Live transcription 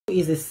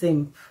Is a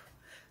simp.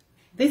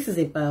 This is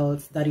about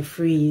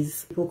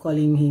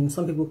daddyfreeze.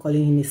 Some people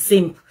calling him a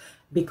simp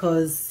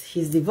because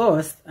he's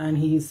divorced and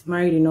he's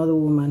married another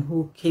woman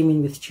who came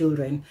in with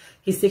children.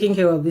 He's taking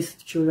care of these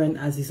children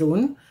as his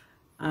own,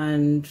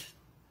 and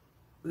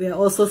they're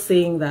also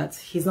saying that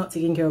he's not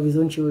taking care of his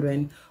own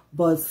children,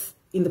 but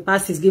in the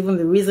past he's given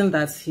the reason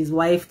that his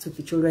wife took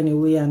the children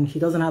away and he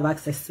doesn't have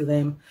access to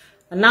them,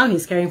 and now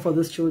he's caring for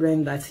those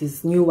children that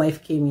his new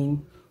wife came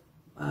in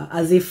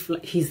as if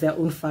he's their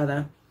own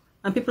father.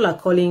 And some people are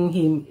calling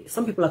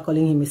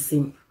him a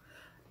simp.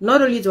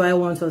 Not only do I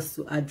want us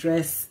to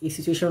address a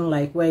situation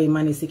like where a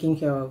man is taking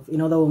care of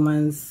another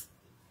man's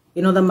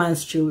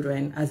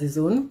children as his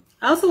own,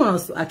 I also want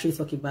us to actually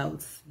talk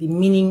about the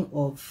meaning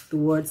of the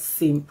word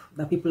simp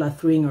that people are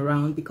throwing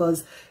around,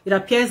 because it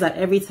appears that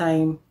every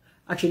time,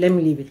 actually let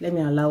me leave it, let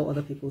me allow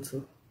other people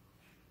to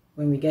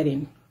when we get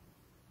in.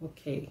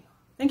 Okay,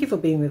 thank you for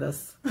being with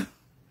us.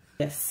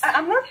 Yes.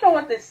 I'm not sure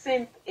what the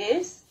simp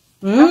is.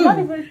 I'm not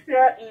even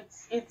sure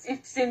it's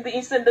in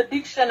the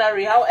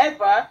dictionary.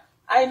 However,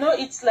 I know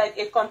it's like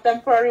a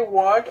contemporary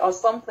word or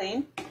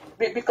something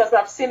because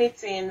I've seen it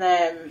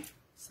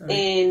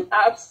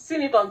I've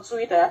seen it on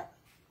Twitter.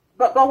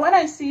 But when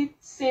I see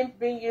simp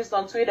being used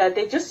on Twitter,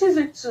 they just use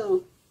it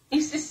to.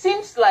 It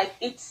seems like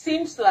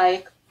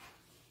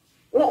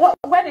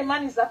when a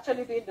man is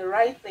actually doing the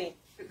right thing,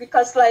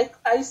 because like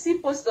I see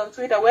posts on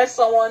Twitter where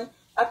someone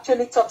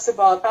actually talks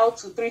about how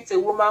to treat a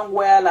woman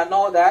well and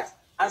all that,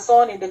 and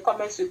someone in the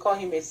comments will call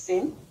him a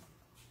simp.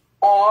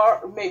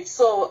 Or maybe,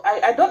 so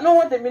I don't know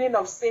what the meaning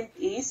of simp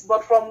is,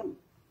 but from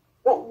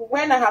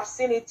when I have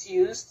seen it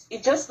used,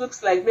 it just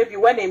looks like maybe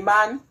when a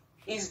man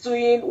is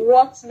doing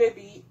what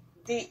maybe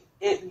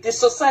the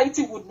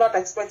society would not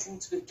expect him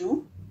to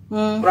do,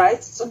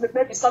 right? So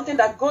maybe something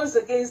that goes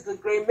against the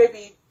grain.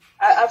 Maybe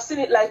I've seen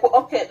it like,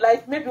 okay,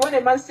 like maybe when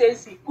a man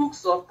says he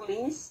cooks or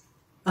cleans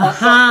or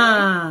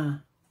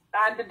something,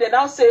 and they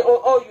now say,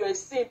 oh, you're a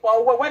simp.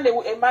 Or when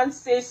a man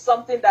says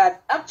something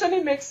that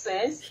actually makes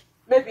sense,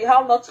 maybe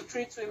how not to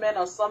treat women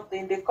or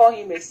something, they call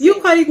him a simp. You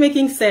call it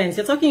making sense.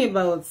 You're talking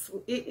about,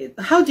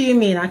 how do you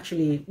mean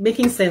actually?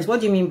 Making sense,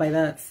 what do you mean by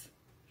that?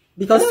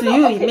 Because to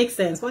you, it makes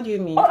sense. What do you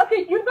mean? Oh,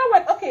 okay, you know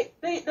what? Okay,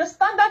 the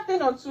standard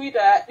thing on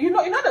Twitter, you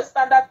know the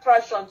standard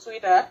trash on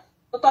Twitter,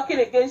 for talking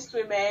against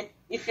women,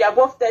 if you're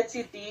above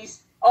 30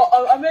 this,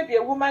 or maybe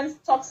a woman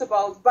talks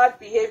about bad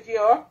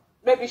behavior,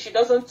 maybe she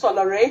doesn't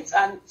tolerate,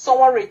 and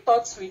someone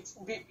retorts with,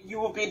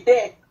 you will be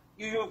there.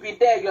 You will be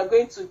there. You're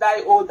going to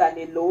die old and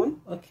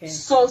alone. Okay.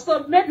 So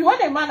maybe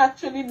when a man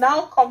actually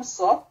now comes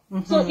up,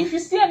 so if you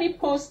see any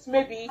post,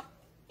 maybe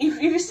if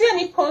you see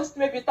any post,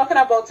 maybe talking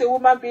about a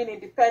woman being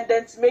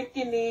independent,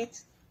 making it,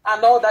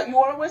 and all that, you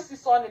always see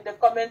someone in the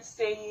comments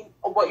saying,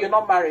 "Oh, but you're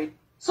not married."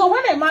 So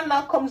when a man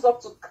now comes up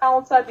to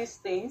counter these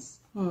things,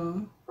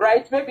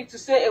 right? Maybe to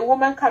say a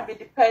woman can be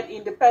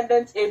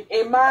independent,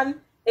 a man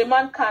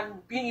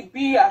can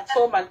be at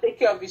home and take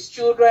care of his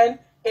children.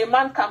 A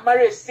man can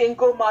marry a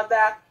single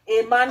mother.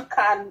 A man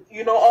can,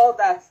 all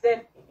that.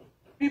 Then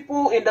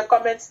people in the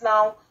comments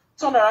now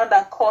turn around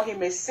and call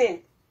him a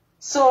simp.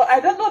 So I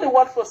don't know the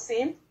word for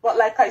simp, but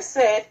like I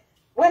said,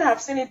 when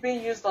I've seen it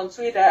being used on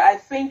Twitter, I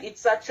think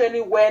it's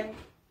actually when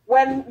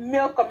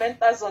male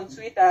commenters on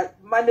Twitter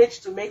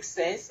manage to make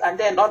sense, and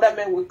then other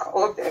men will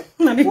call them.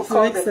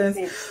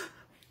 Simp.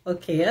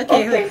 Okay.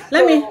 I'm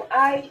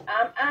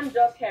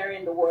just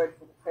hearing the word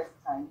for the first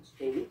time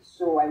today,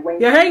 so I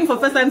went. You're hearing for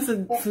first time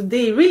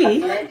today,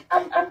 really?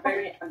 I'm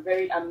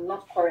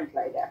not current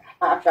like that.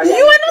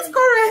 You are not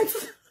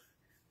current.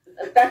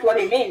 That's what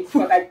it means,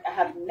 because I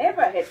have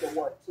never heard the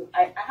word. So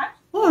I had to.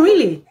 Oh,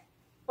 really?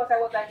 Because I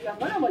was like,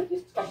 when I was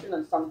discussing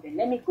on something,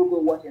 let me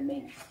Google what it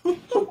means.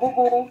 So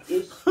Google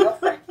is your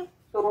friend.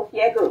 So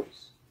here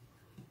goes.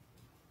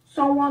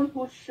 Someone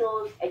who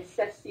shows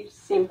excessive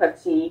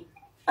sympathy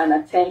and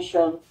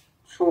attention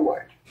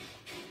toward.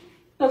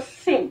 So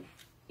simp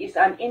is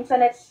an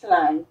internet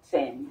slang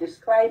term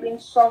describing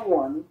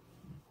someone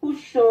who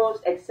shows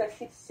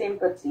excessive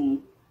sympathy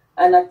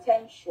and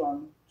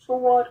attention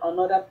toward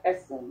another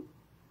person,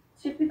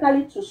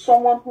 typically to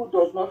someone who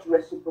does not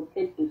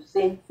reciprocate the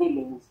same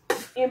feelings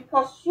in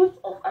pursuit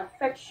of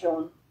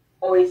affection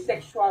or a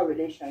sexual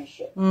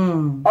relationship.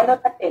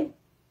 Another thing,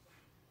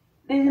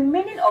 the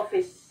meaning of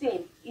a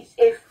simp is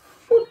a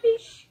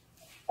foolish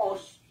or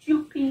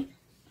stupid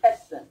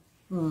person,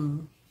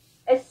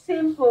 a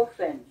simple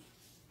thing.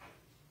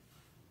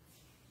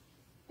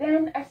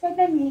 Then I said,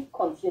 let me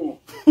continue.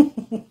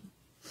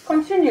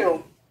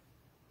 Continue.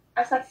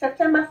 As of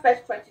September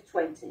 1st,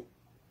 2020,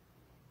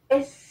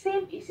 a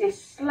simp is a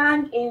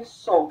slang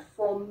insult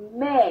for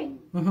men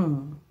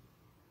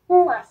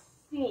who are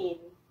seen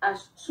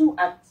as too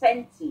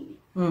attentive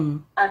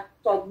and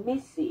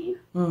submissive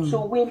to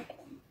women,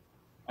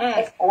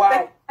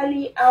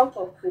 especially out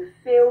of the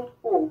failed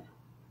hope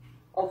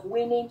of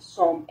winning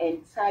some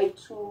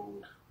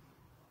entitled,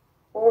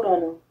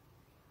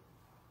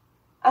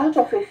 out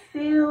of a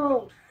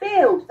failed,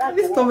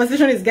 this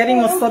conversation is getting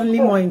us suddenly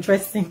more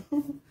interesting.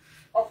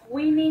 Of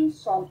winning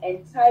some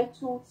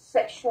entitled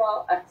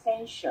sexual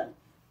attention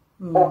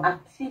or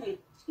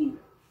activity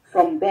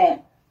from them.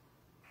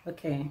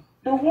 Okay.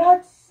 The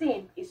word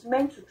simp is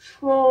meant to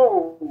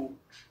troll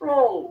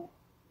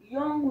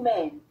young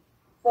men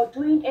for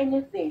doing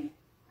anything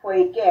for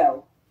a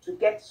girl to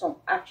get some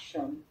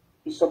action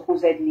he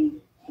supposedly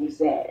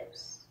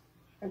deserves.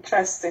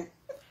 Interesting.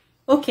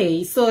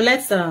 Okay, so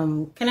let's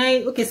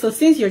so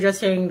since you're just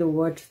hearing the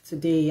word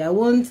today, I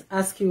won't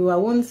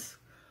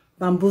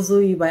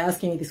bamboozle you by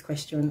asking you this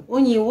question.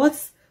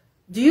 Onyi,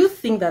 do you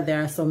think that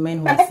there are some men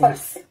who are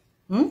simps?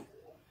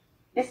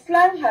 The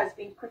slang has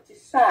been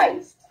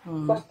criticized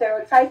for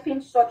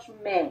stereotyping such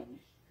men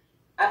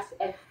as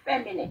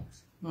effeminate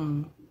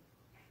and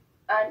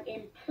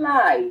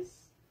implies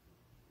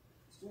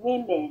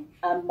women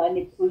are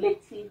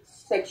manipulative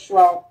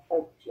sexual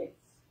objects.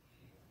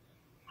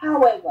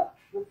 However,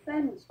 the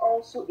term is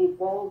also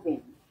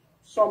evolving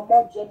some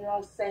more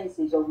general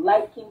senses of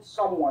liking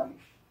someone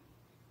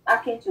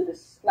akin to the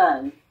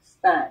slang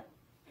stand.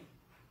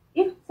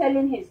 If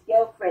telling his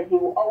girlfriend he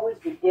will always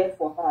be there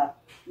for her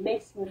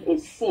makes him a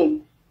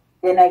simp,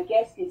 then I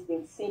guess he's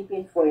been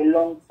simping for a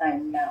long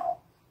time now.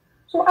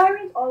 So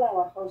aren't all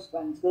our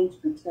husbands going to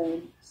be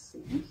turned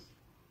simps?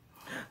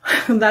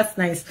 That's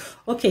nice.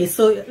 Okay,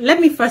 so let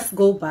me first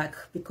go back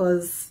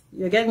because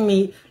you're getting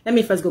me. Let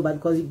me first go back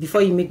because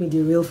before you make me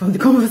derail from the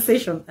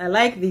conversation. I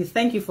like this.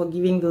 Thank you for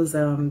giving those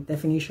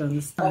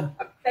definitions.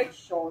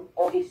 Affection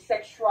or a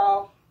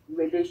sexual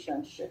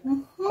relationship.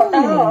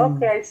 Oh,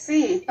 okay,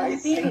 I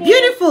see.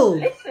 Beautiful.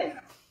 Listen,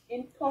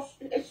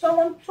 if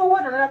someone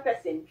toward another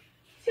person,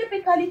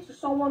 typically to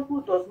someone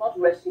who does not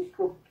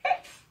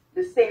reciprocate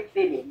the same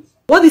feelings.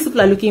 What these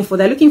people are looking for,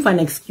 they're looking for an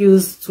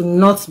excuse to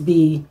not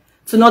be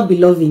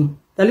loving.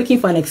 They're looking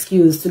for an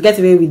excuse to get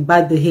away with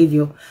bad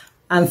behavior.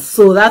 And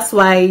so that's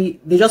why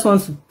they just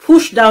want to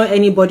push down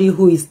anybody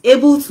who is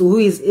able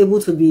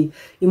to be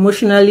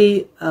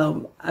emotionally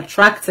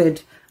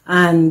attracted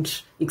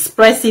and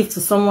expressive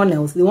to someone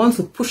else. They want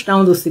to push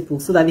down those people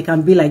so that they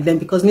can be like them,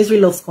 because misery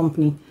loves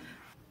company.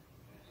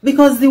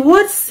 Because the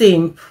word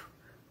simp,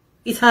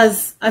 I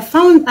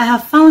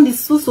have found it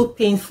so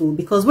painful,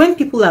 because when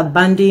people are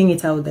bandying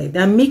it out there,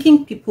 they're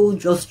making people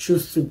just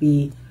choose to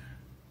be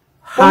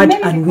hard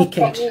and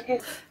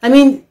wicked. I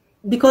mean,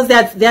 because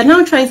they are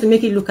now trying to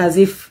make it look as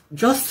if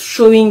just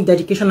showing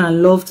dedication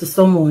and love to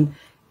someone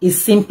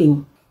is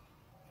simping.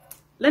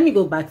 Let me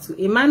go back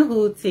to a man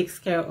who takes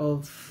care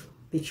of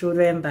the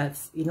children that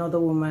another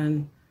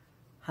woman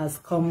has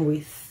come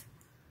with.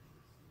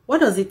 What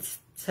does it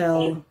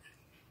tell?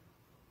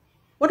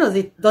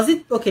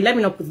 Okay, let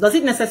me not put, does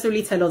it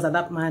necessarily tell us that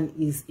that man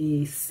is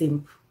a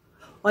simp?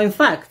 Or in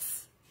fact,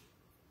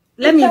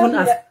 let me even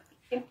ask.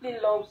 Simply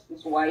loves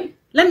his wife.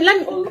 Let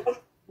me or loves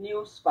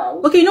new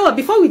spouse. Okay, you know what?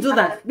 Before we do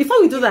that,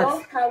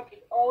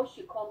 all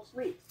she comes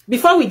with.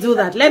 Before we do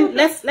that,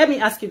 let me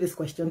ask you this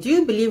question. Do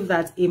you believe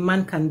that a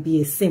man can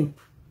be a simp?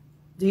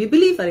 Do you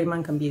believe that a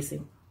man can be a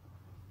simp?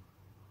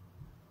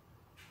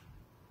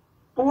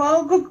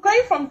 Well,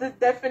 going from the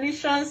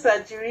definitions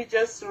that Jiri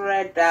just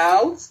read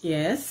out,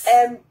 yes.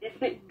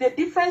 The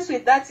difference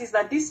with that is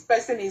that this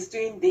person is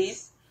doing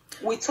this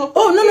with hope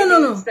of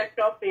no.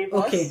 sexual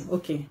favors.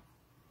 Okay.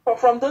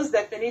 From those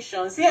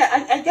definitions,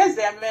 yeah, I guess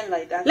there are men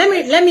like that.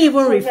 Let me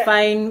even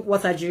refine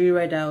what Ajiri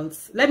read out.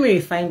 Let me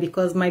refine,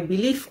 because my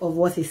belief of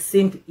what a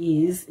simp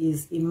is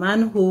a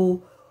man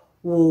who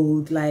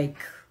would like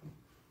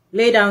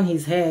lay down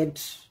his head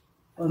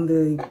on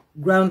the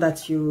ground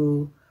that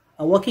you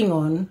are walking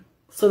on,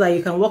 so that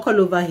you can walk all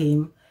over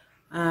him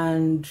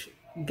and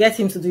get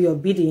him to do your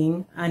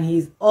bidding, and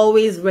he's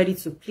always ready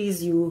to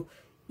please you,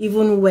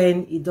 even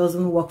when it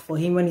doesn't work for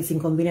him, when it's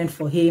inconvenient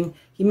for him.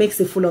 He makes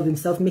a fool of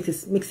himself, makes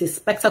a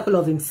spectacle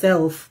of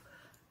himself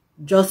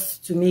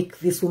just to make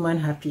this woman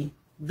happy.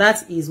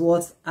 That is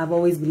what I've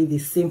always believed a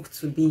simp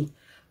to be.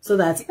 So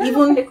that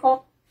even... That's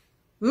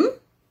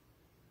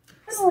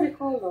what they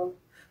call them.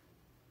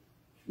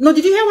 No,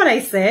 did you hear what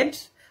I said?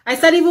 I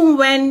said even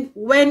when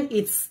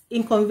it's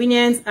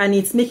inconvenient and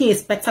it's making a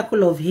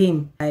spectacle of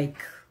him, like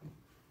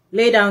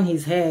lay down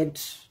his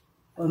head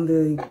on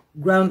the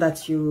ground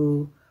that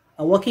you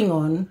are walking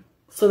on,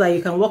 so that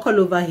you can walk all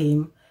over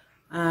him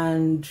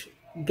and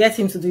get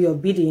him to do your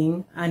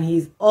bidding, and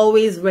he's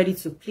always ready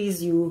to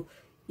please you,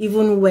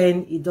 even when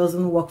it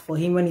doesn't work for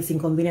him, when it's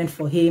inconvenient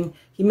for him.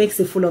 He makes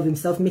a fool of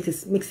himself, makes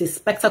a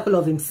spectacle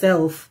of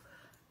himself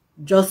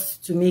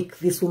just to make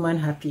this woman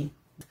happy.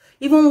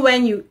 Even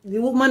when the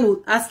woman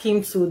would ask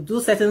him to do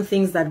certain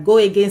things that go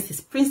against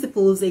his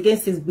principles,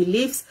 against his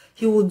beliefs,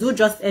 he will do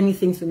just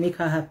anything to make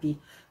her happy.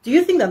 Do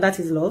you think that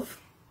is love?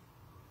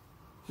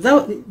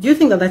 Do you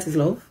think that is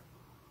love?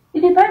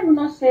 Did the Bible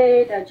not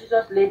say that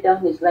Jesus laid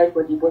down his life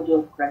for the body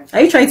of Christ? Are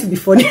you trying to be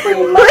funny? Wait.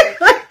 Did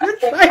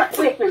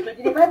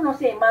the Bible not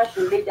say a man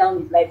should lay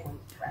down his life for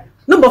his Christ?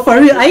 No, but for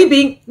real, are you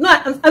being... No,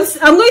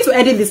 I'm going to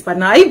edit this part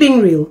now. Are you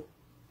being real?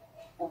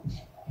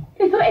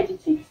 Please don't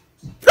edit it.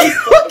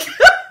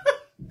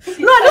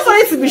 No, I just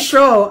wanted to be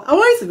sure. I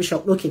wanted to be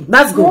sure. Okay,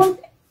 that's good.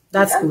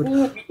 That's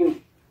good.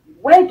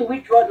 Where do we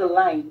draw the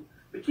line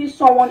between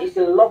someone is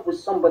in love with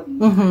somebody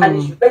and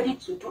is ready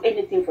to do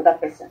anything for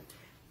that person.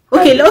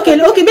 Okay.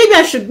 Maybe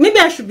I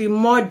should be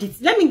more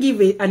detailed. Let me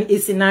give a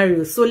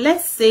scenario. So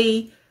let's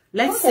say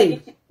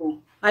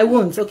I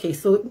won't. Okay,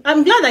 so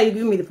I'm glad that you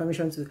give me the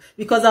permission to,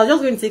 because I was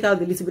just going to take out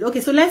the little bit.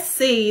 Okay, so let's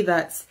say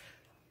that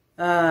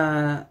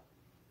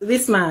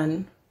this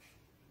man,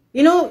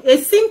 you know, a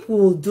simp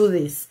will do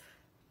this.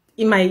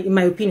 In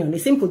my opinion, a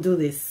simp will do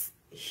this.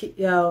 He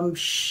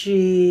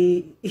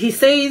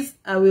says,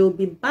 I will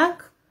be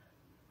back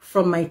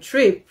from my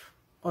trip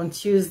on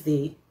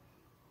Tuesday.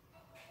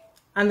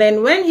 And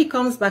then when he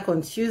comes back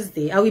on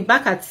Tuesday, I'll be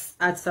back at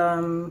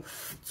 2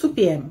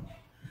 p.m.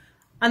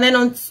 And then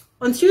on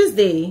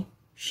Tuesday,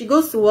 she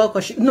goes to work,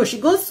 or she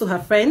goes to her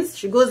friends.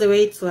 She goes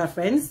away to her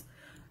friends,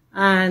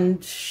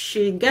 and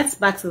she gets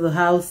back to the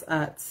house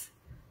at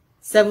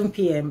 7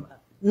 p.m.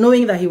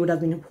 knowing that he would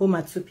have been home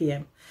at 2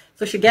 p.m.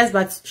 So she gets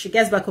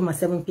back home at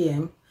 7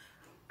 p.m.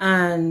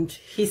 and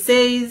he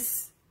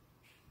says,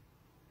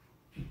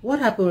 "What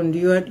happened?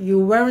 You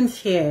weren't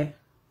here.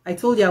 I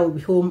told you I would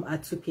be home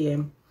at 2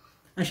 p.m.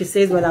 And she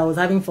says, "Well, I was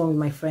having fun with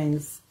my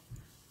friends."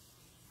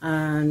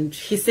 And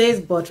he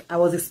says, "But I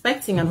was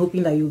expecting and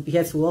hoping that you'd be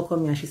here to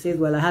welcome me." And she says,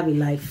 "Well, I have a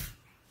life,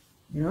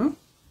 you know."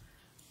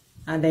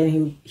 And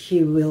then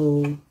he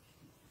will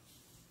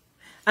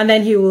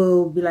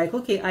be like,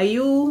 "Okay,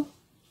 you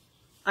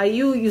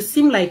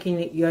seem like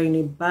you're in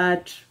a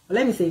bad,"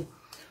 let me say,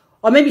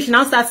 or maybe she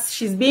now starts,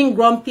 she's being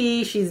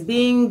grumpy, she's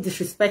being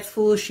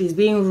disrespectful, she's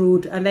being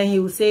rude. And then he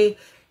will say,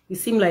 "You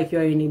seem like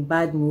you're in a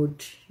bad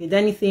mood. Did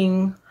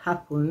anything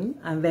happen?"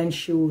 And then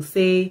she will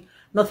say,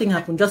 "Nothing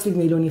happened. Just leave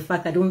me alone. In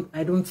fact, I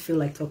don't feel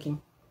like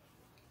talking."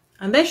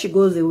 And then she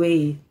goes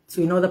away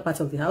to another part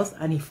of the house,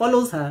 and he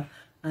follows her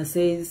and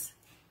says,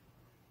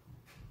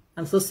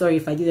 "I'm so sorry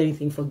if I did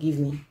anything. Forgive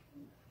me."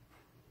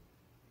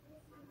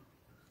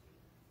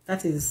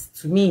 That is,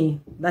 to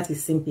me, that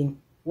is simping.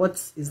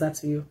 What is that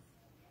to you?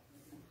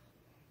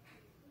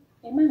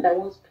 A man that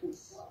wants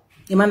peace.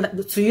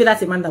 To you,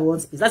 that's a man that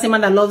wants peace. That's a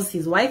man that loves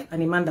his wife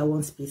and a man that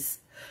wants peace.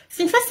 It's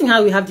interesting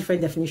how we have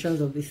different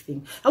definitions of this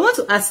thing. I want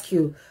to ask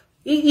you,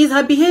 is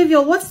her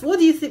behavior, what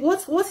do you think,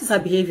 what is her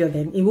behavior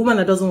then? A woman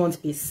that doesn't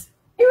want peace?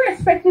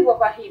 Irrespective of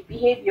her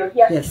behavior, he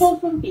has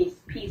chosen his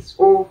peace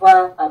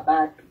over a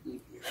bad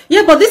behavior.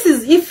 Yeah, but this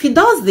is, if he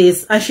does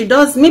this, and she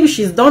does, maybe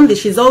she's done this,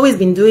 she's always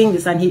been doing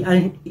this, and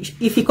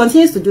if he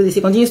continues to do this,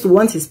 he continues to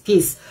want his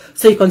peace,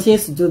 so he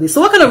continues to do this.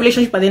 So what kind of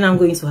relationship are they now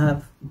going to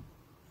have?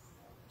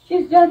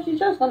 She's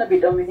just going to be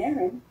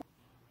domineering.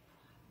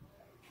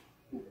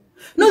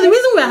 No, the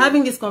reason we're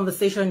having this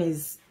conversation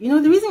is, you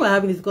know, the reason we're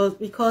having this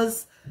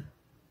because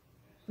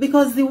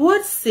the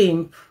word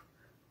simp,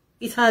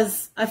 I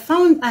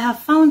have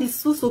found it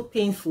so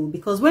painful,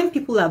 because when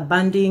people are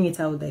bandying it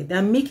out there,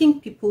 they're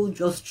making people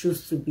just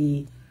choose to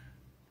be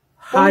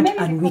hard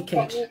and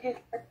wicked.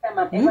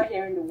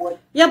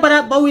 Yeah,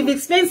 but we've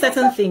explained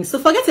certain things, so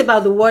forget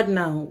about the word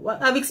now.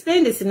 I've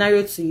explained the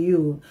scenario to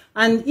you,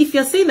 and if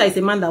you're saying that it's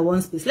a man that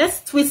wants peace,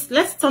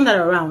 let's turn that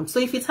around. So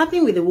if it's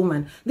happening with a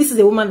woman, this is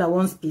a woman that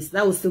wants peace,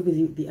 that will still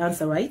be the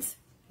answer, right?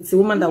 It's a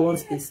woman that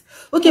wants peace.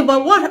 Okay,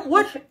 but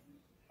what?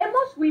 And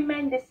most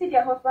women, they see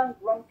their husband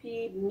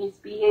grumpy,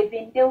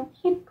 misbehaving, they'll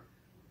keep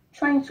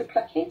trying to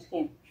placate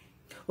him.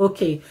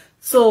 Okay,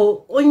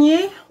 so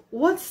Onye,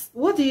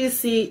 what do you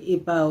see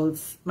about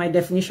my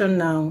definition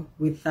now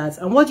with that?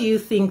 And what do you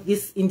think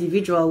this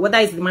individual, whether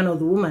it's the man or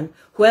the woman,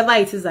 whoever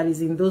it is that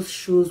is in those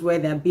shoes where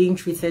they're being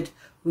treated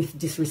with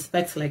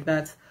disrespect like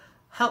that,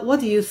 what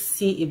do you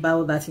see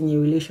about that in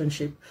your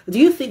relationship? Do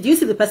you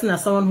see the person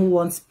as someone who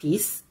wants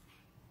peace?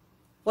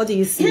 What do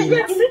you see?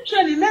 Yeah,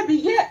 literally, maybe.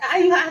 Yeah, I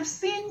have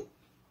seen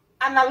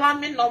an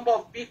alarming number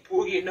of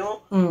people, you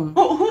know, who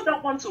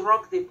don't want to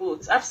rock the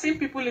boat. I've seen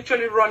people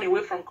literally run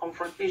away from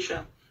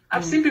confrontation.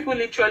 I've seen people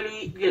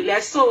literally,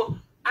 so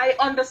I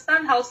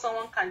understand how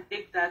someone can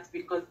take that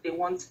because they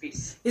want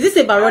peace. Is this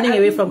about running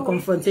away from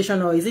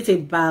confrontation, or is it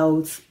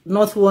about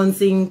not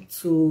wanting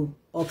to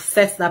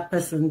upset that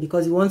person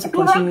because you want to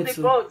continue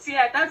to boat?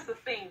 Yeah, that's the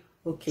thing.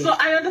 Okay. So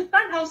I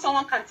understand how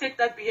someone can take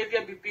that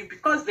behavior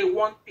because they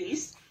want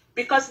peace.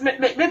 Because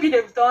maybe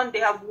they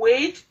have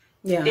weighed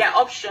their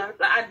options,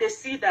 and they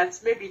see that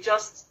maybe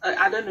just,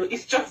 I don't know,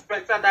 it's just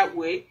better that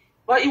way.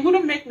 But it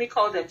wouldn't make me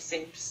call them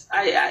simps.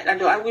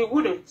 We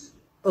wouldn't.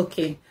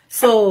 Okay.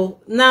 So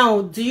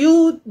now, do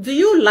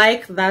you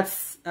like that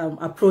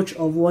approach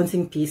of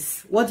wanting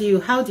peace? How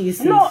do you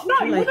see No,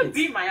 it? it wouldn't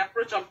be my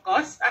approach, of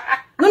course.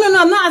 No,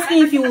 I'm not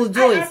asking if you will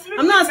do it.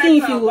 I'm not asking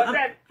if you will.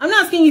 I'm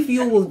not asking if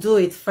you will do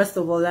it. First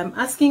of all, I'm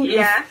asking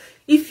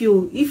if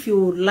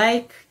you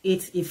like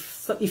it,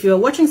 if you're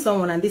watching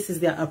someone and this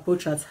is their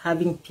approach at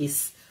having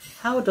peace,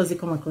 how does it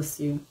come across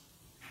to you?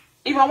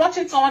 If I'm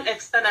watching someone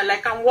external,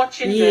 like I'm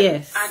watching them,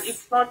 and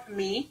it's not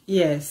me.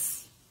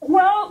 Yes.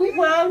 Well,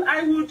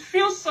 I would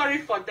feel sorry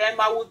for them.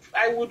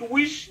 I would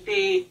wish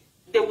they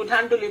would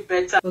handle it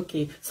better.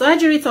 Okay. So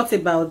Ajiri talked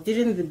about,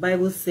 didn't the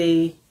Bible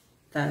say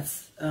that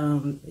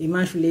a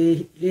man should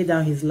lay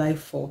down his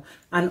life for.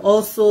 And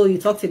also you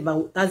talked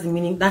about that's the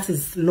meaning, that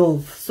is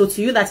love. So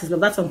to you, that is love,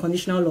 that's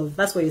unconditional love.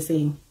 That's what you're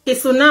saying. Okay,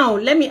 so now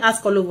let me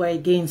ask all over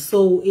again.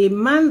 So a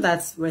man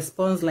that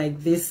responds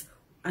like this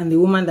and the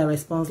woman that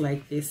responds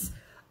like this,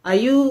 are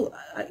you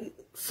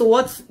so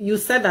what you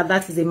said,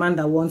 that is a man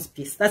that wants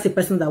peace, that's a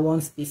person that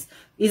wants peace.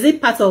 Is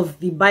it part of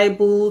the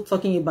Bible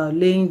talking about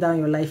laying down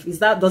your life? Does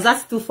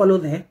that still follow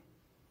there?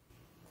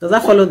 Does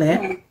that follow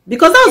there?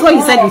 Because that was what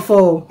you said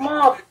before.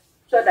 More of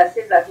sure that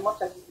says as much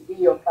as it be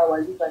your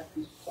power, live at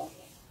peace.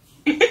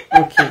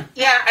 Okay.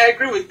 Yeah, I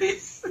agree with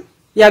this.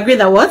 You agree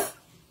that what?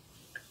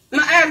 No,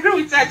 I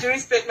agree with that jury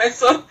statement.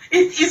 So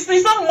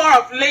it's not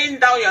more of laying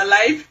down your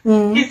life.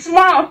 It's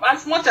more of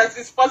as much as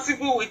is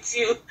possible with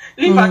you,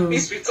 live at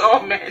peace with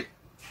all men.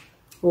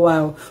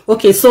 Wow.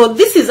 Okay, so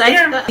this is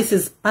this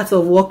is part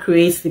of what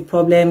creates the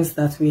problems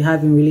that we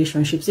have in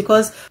relationships,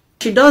 because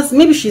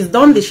maybe she's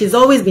done this, she's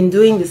always been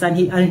doing this,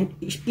 and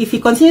if he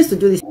continues to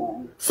do this,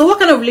 so what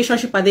kind of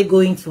relationship are they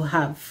going to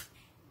have?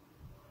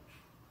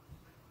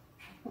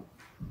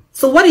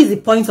 So what is the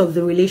point of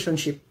the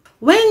relationship?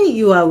 When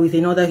you are with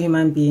another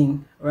human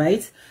being,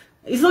 right?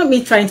 It's not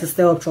me trying to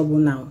stir up trouble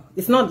now.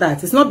 It's not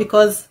that. It's not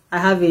because I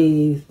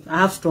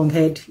have strong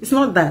head. It's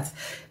not that.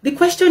 The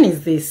question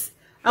is this.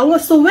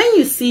 So when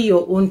you see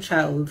your own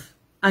child,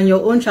 and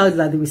your own child is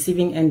at the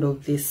receiving end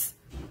of this,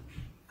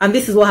 and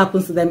this is what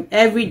happens to them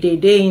every day,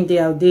 day in, day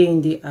out,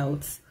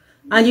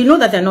 and you know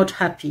that they're not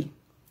happy.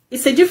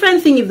 It's a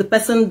different thing if the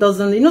person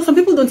doesn't, some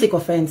people don't take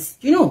offense,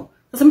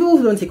 some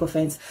people don't take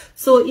offense.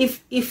 So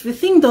if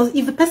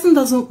the person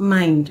doesn't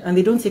mind and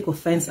they don't take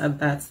offense at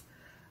that,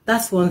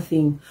 that's one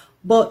thing.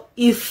 But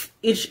if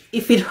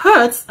it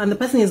hurts and the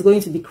person is going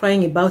to be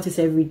crying about it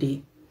every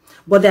day,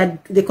 but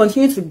they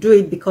continue to do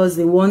it because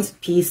they want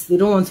peace, they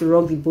don't want to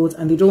rock the boat,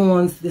 and they don't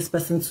want this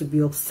person to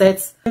be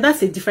upset, and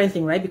that's a different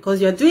thing, right?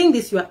 Because you're doing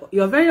this,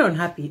 you're very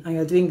unhappy, and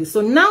you're doing this.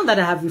 So now that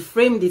I have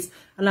reframed it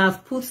and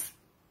I've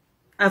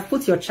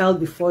put your child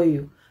before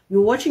you,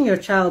 you're watching your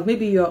child,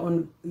 maybe you're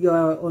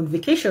on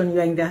vacation,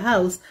 you're in their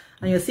house,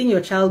 and you're seeing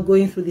your child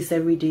going through this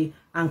every day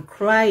and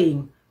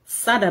crying,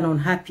 sad and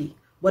unhappy.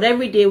 But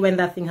every day when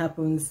that thing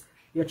happens,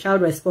 your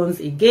child responds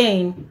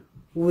again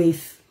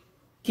with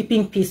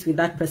keeping peace with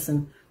that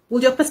person. Will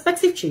your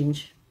perspective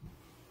change?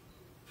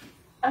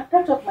 I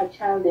thought of my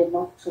child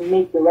enough to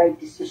make the right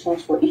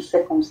decisions for each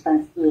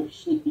circumstance he or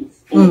she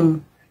is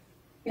in.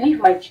 I believe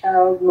my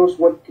child knows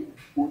what they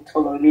will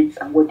tolerate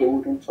and what they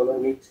wouldn't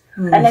tolerate.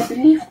 And I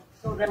believe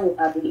children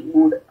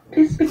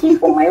please speaking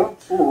for my own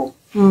too,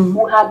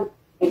 will have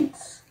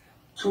aids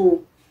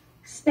to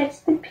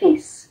set the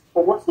pace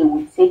for what they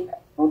will take and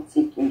not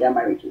take in their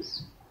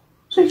marriages.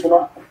 So it will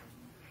not happen.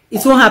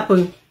 It won't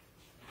happen.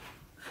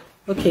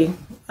 Okay,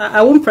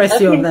 I won't press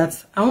you on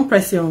that. I won't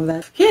press you on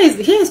that.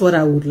 Here's what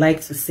I would like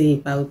to say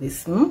about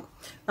this. I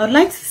would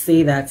like to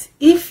say that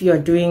if you're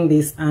doing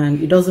this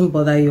and it doesn't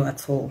bother you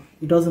at all,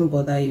 it doesn't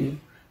bother you,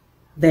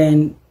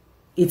 then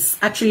it's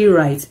actually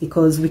right,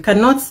 because we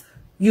cannot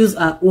use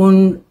our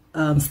own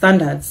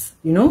standards.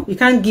 You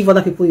can't give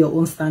other people your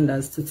own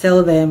standards to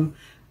tell them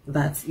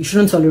that you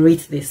shouldn't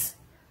tolerate this.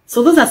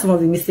 So those are some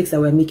of the mistakes that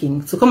we're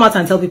making. To come out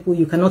and tell people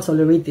you cannot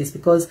tolerate this,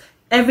 because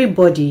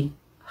everybody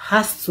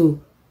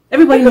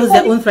knows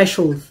their own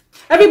threshold.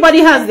 Everybody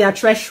has their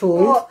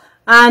threshold,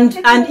 and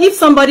if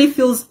somebody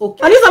feels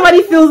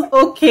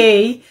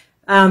okay,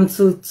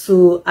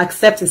 to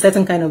accept a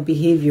certain kind of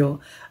behavior,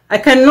 I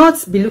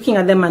cannot be looking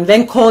at them and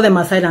then call them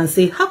aside and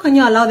say, how can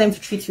you allow them to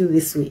treat you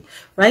this way,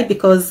 right?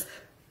 Because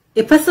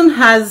a person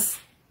has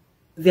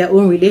their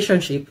own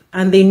relationship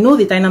and they know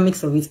the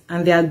dynamics of it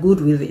and they are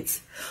good with it.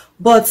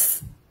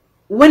 But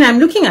when I'm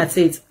looking at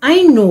it,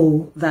 I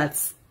know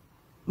that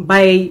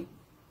by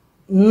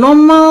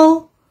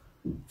normal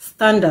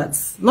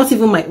standards, not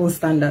even my own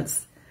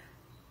standards,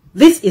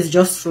 this is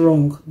just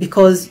wrong,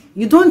 because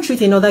you don't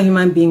treat another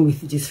human being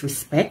with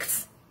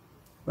disrespect,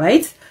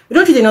 right? You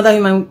don't treat another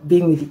human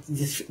being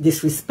with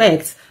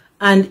disrespect.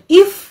 And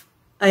if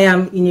I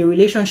am in a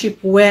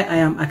relationship where I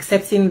am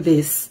accepting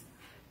this,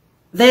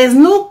 there is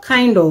no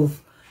kind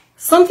of,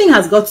 something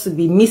has got to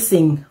be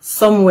missing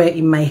somewhere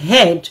in my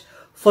head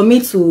for me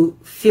to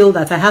feel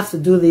that I have to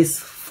do this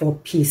for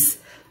peace.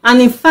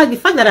 And in fact, the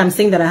fact that I'm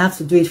saying that I have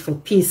to do it for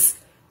peace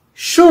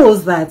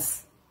shows that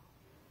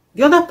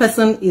the other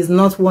person is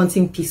not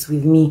wanting peace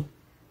with me.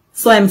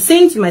 So I'm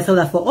saying to myself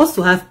that for us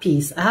to have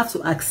peace, I have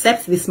to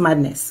accept this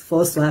madness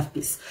for us to have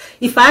peace.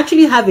 If I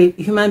actually have a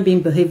human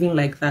being behaving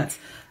like that,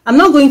 I'm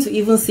not going to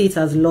even see it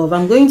as love.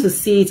 I'm going to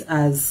see it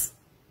as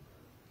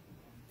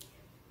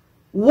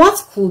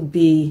what could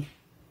be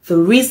the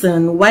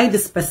reason why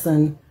this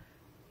person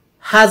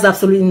has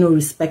absolutely no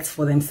respect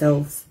for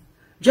themselves.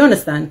 Do you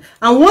understand?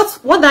 And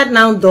what that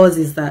now does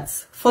is that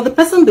for the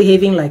person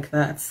behaving like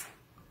that,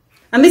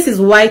 and this is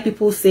why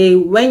people say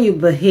when you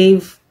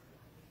behave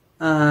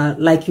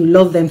like you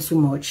love them too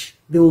much,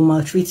 they will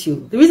maltreat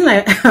you. The reason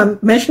I am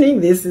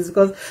mentioning this is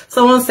because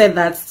someone said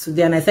that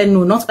today, and I said,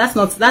 no, that's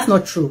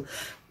not true.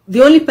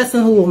 The only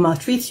person who will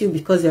maltreat you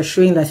because you're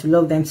showing that you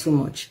love them too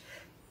much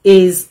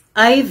is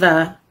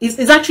either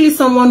is actually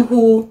someone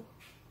who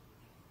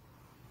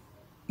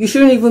you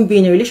shouldn't even be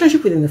in a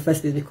relationship with in the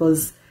first place,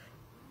 because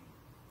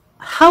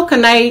how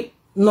can I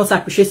not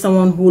appreciate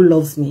someone who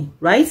loves me,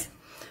 right?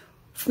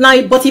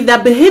 Now, but if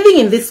they're behaving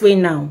in this way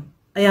now,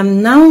 I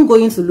am now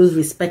going to lose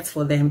respect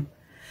for them,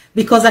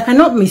 because I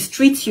cannot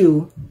mistreat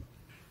you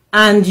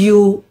and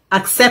you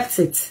accept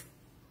it.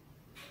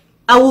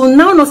 I will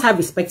now not have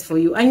respect for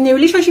you. And in a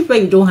relationship where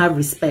you don't have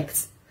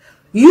respect,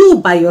 you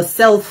by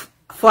yourself,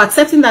 for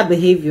accepting that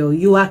behavior,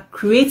 you are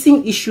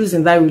creating issues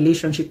in that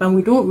relationship, and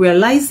we don't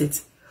realize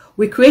it.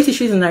 We create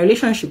issues in our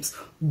relationships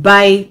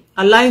by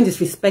allowing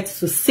disrespect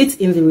to sit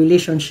in the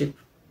relationship.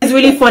 It's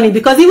really funny,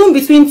 because even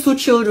between two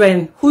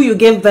children who you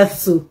gave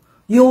birth to,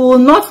 you will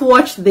not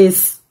watch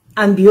this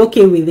and be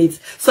okay with it.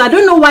 So I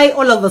don't know why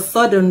all of a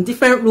sudden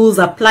different rules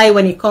apply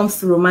when it comes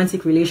to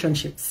romantic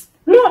relationships.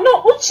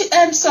 No, Uchi,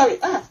 I'm sorry.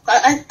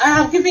 I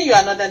have given you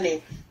another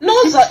name. No,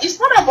 it's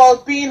not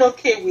about being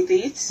okay with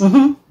it.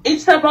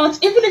 It's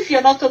about, even if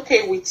you're not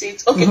okay with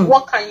it, okay,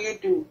 what can you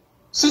do?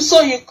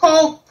 So you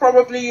call,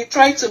 probably you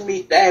try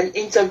to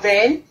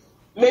intervene,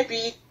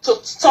 maybe to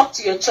talk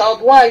to your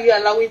child. Why are you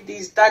allowing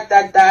this,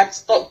 that?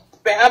 Stop,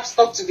 perhaps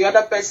talk to the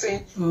other person.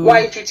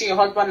 Why are you treating your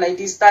husband like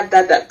this, that?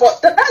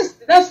 But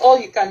that's all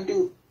you can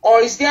do. Or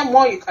is there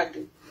more you can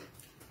do?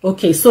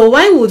 Okay, so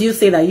why would you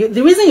say that?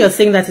 The reason you're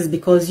saying that is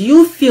because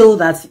you feel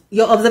that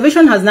your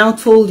observation has now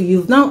told you,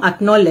 you've now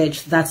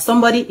acknowledged that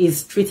somebody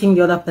is treating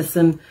the other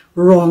person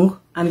wrong,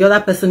 and the other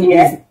person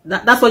is,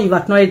 that's what you've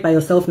acknowledged by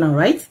yourself now,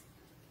 right?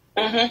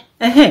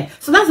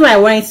 So that's where I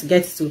wanted to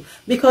get to.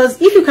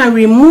 Because if you can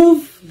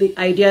remove the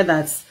idea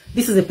that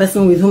this is a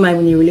person with whom I'm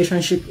in a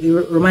relationship, a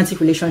romantic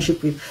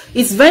relationship with,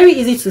 it's very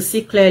easy to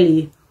see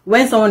clearly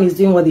when someone is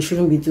doing what they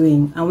shouldn't be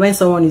doing and when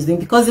someone is doing.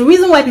 Because the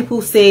reason why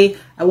people say,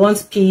 I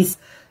want peace,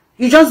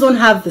 you just don't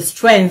have the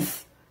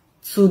strength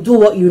to do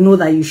what you know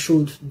that you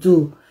should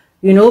do,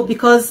 you know,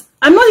 because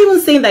I'm not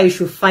even saying that you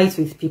should fight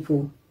with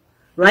people,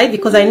 right?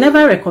 Because I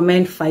never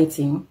recommend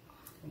fighting.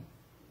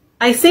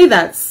 I say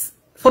that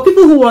for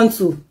people who want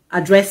to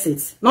address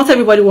it, not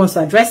everybody wants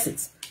to address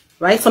it,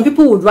 right? Some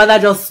people would rather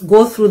just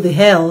go through the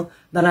hell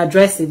than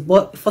address it.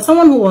 But for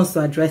someone who wants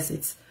to address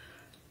it,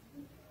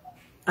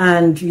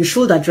 and you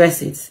should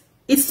address it,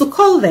 it's to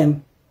call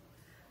them.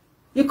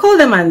 You call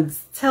them and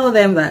tell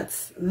them that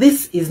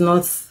this is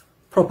not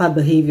proper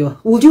behavior.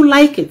 Would you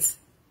like it?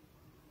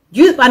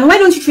 And why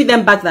don't you treat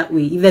them back that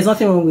way if there's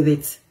nothing wrong with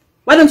it?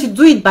 Why don't you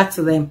do it back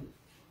to them?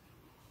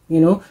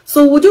 You know,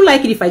 so would you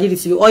like it if I did it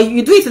to you? Or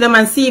you do it to them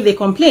and see if they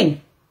complain.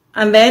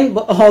 And then,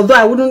 but although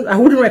I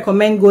wouldn't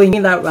recommend going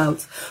in that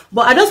route.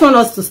 But I just want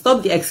us to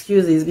stop the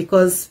excuses,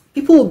 because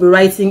people will be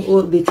writing,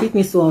 oh, they treat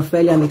me so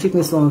unfairly and they treat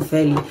me so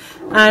unfairly.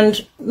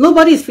 And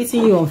nobody is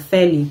treating you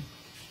unfairly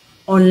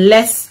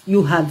unless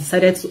you have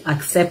decided to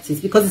accept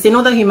it, because it's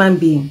another human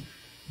being.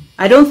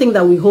 I don't think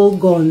that we hold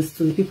guns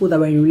to the people that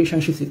we're in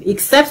relationships with,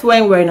 except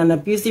when we're in an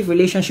abusive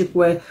relationship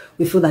where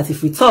we feel that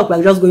if we talk,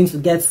 we're just going to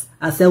get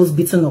ourselves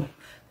beaten up,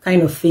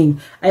 kind of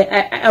thing.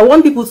 I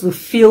want people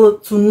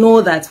to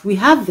know that we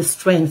have the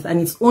strength,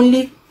 and it's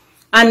only,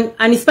 and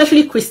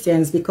especially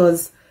Christians,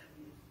 because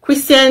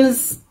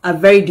Christians are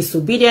very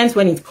disobedient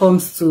when it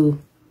comes to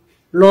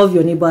love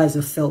your neighbor as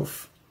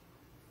yourself.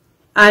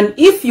 And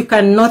if you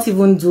cannot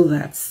even do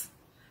that,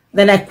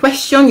 then I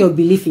question your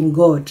belief in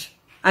God.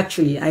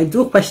 Actually, I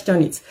do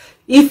question it.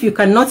 If you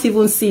cannot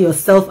even see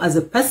yourself as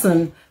a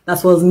person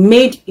that was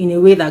made in a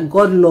way that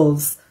God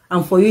loves,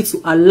 and for you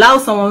to allow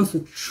someone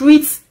to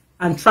treat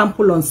and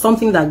trample on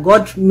something that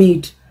God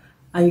made,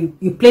 and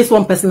you place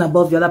one person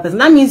above the other person,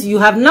 that means you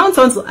have now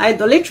turned to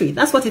idolatry.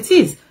 That's what it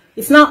is.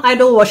 It's now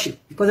idol worship,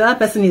 because the other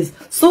person is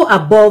so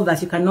above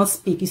that you cannot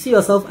speak. You see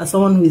yourself as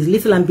someone who is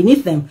little and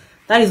beneath them.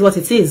 That is what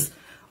it is.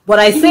 But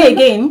I say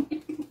again,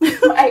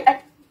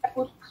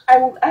 I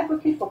would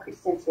advocate for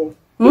Christians here.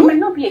 They might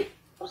not be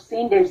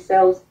seeing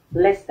themselves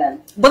less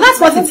than. But that's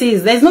what it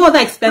is. There's no other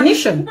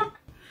explanation.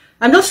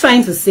 I'm just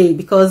trying to say,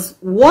 because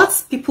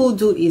what people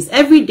do is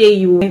every day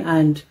you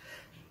and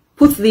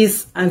put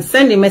this and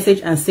send a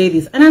message and say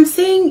this. And I'm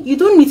saying you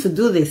don't need to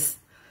do this.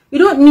 You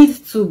don't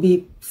need to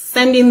be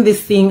sending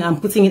this thing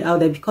and putting it out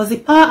there, because the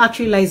power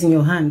actually lies in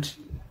your hand.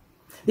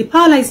 The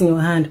power lies in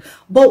your hand.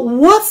 But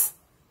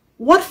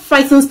what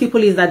frightens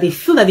people is that they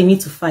feel that they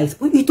need to fight.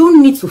 But you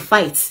don't need to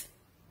fight.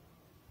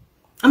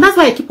 And that's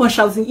why I keep on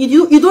shouting,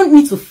 you don't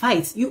need to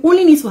fight. You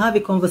only need to have a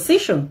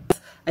conversation.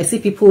 I see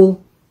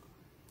people,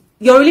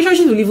 your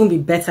relationship will even be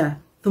better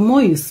the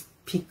more you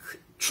speak.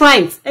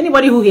 Try it.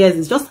 Anybody who hears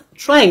this, just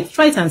try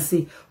it and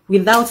see.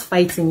 Without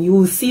fighting, you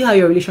will see how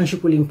your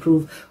relationship will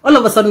improve. All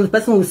of a sudden, the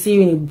person will see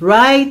you in a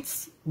bright,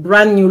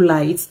 brand new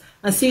light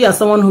and see you as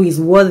someone who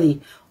is worthy.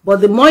 But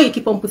the more you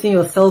keep on putting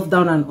yourself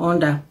down and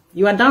under,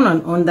 you are down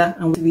and under,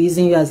 and we'll be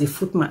using you as a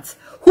footmat.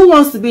 Who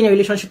wants to be in a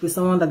relationship with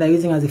someone that they're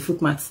using as a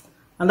footmat?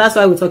 And that's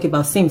why we talk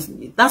about simps.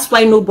 That's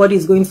why no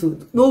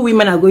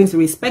women are going to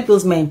respect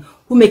those men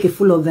who make a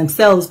fool of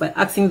themselves by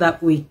acting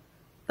that way.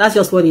 That's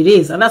just what it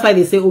is. And that's why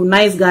they say, oh,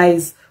 nice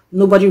guys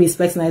nobody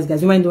respects nice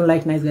guys, women don't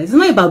like nice guys. It's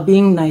not about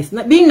being nice.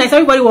 Being nice,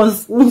 everybody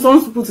wants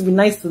people to be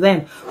nice to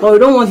them, but we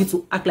don't want you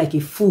to act like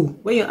a fool.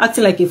 When you're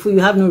acting like a fool, you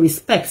have no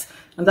respect,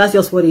 and that's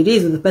just what it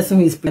is with the person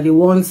who is they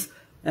want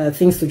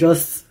things to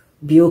just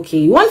be okay.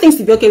 You want things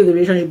to be okay with the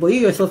relationship, but you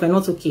yourself are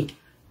not okay.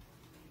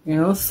 You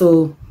know,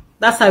 so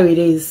that's how it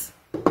is.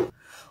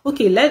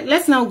 Okay,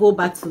 let's now go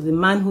back to the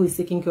man who is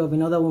taking care of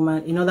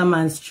another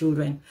man's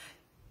children.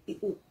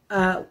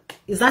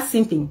 Is that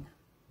simping?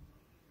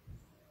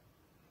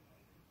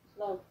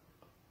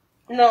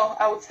 No,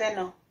 I would say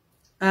no.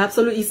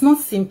 Absolutely, it's not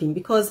simping,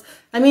 because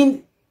I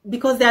mean,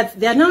 because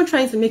they are now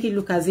trying to make it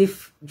look as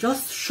if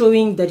just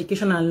showing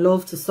dedication and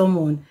love to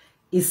someone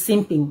is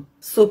simping.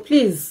 So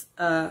please,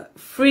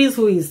 Freeze,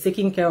 who is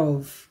taking care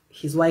of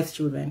his wife's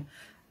children,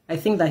 I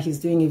think that he's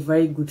doing a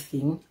very good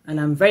thing, and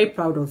I'm very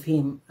proud of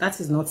him. That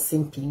is not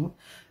simping.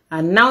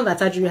 And now that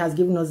Ajuri has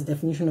given us the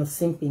definition of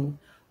simping,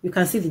 you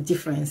can see the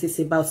difference. It's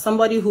about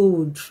somebody who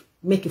would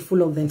make a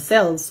fool of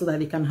themselves so that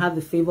they can have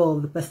the favor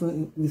of the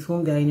person with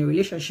whom they're in a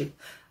relationship.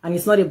 And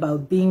it's not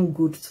about being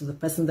good to the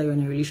person that you're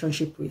in a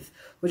relationship with.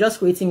 We're just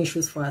creating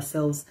issues for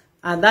ourselves.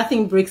 And that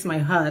thing breaks my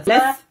heart.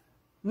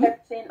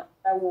 Protecting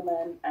a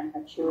woman and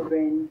her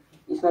children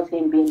is not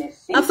him being a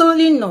simp.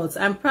 Absolutely not.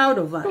 I'm proud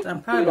of that.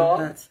 I'm proud of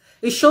that.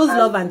 It shows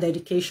love and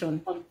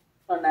dedication.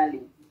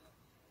 Finally,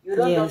 you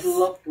don't just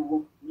love the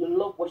woman, you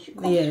love what she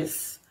comes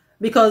with.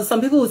 Because some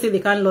people will say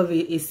they can't love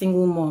a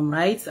single mom,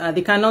 right?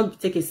 They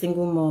cannot take a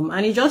single mom.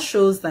 And it just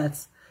shows that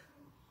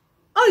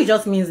all it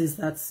just means is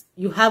that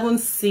you haven't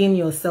seen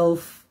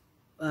yourself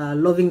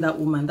loving that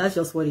woman. That's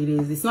just what it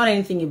is. It's not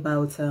anything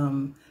about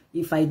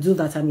if I do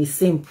that, I'm a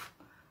simp.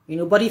 You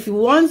know, but if you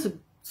want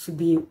to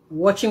be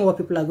watching what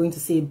people are going to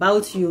say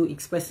about you,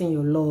 expressing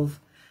your love,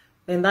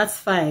 then that's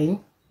fine.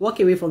 Walk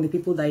away from the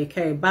people that you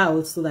care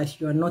about so that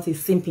you are not a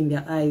simp in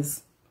their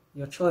eyes.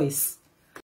 Your choice.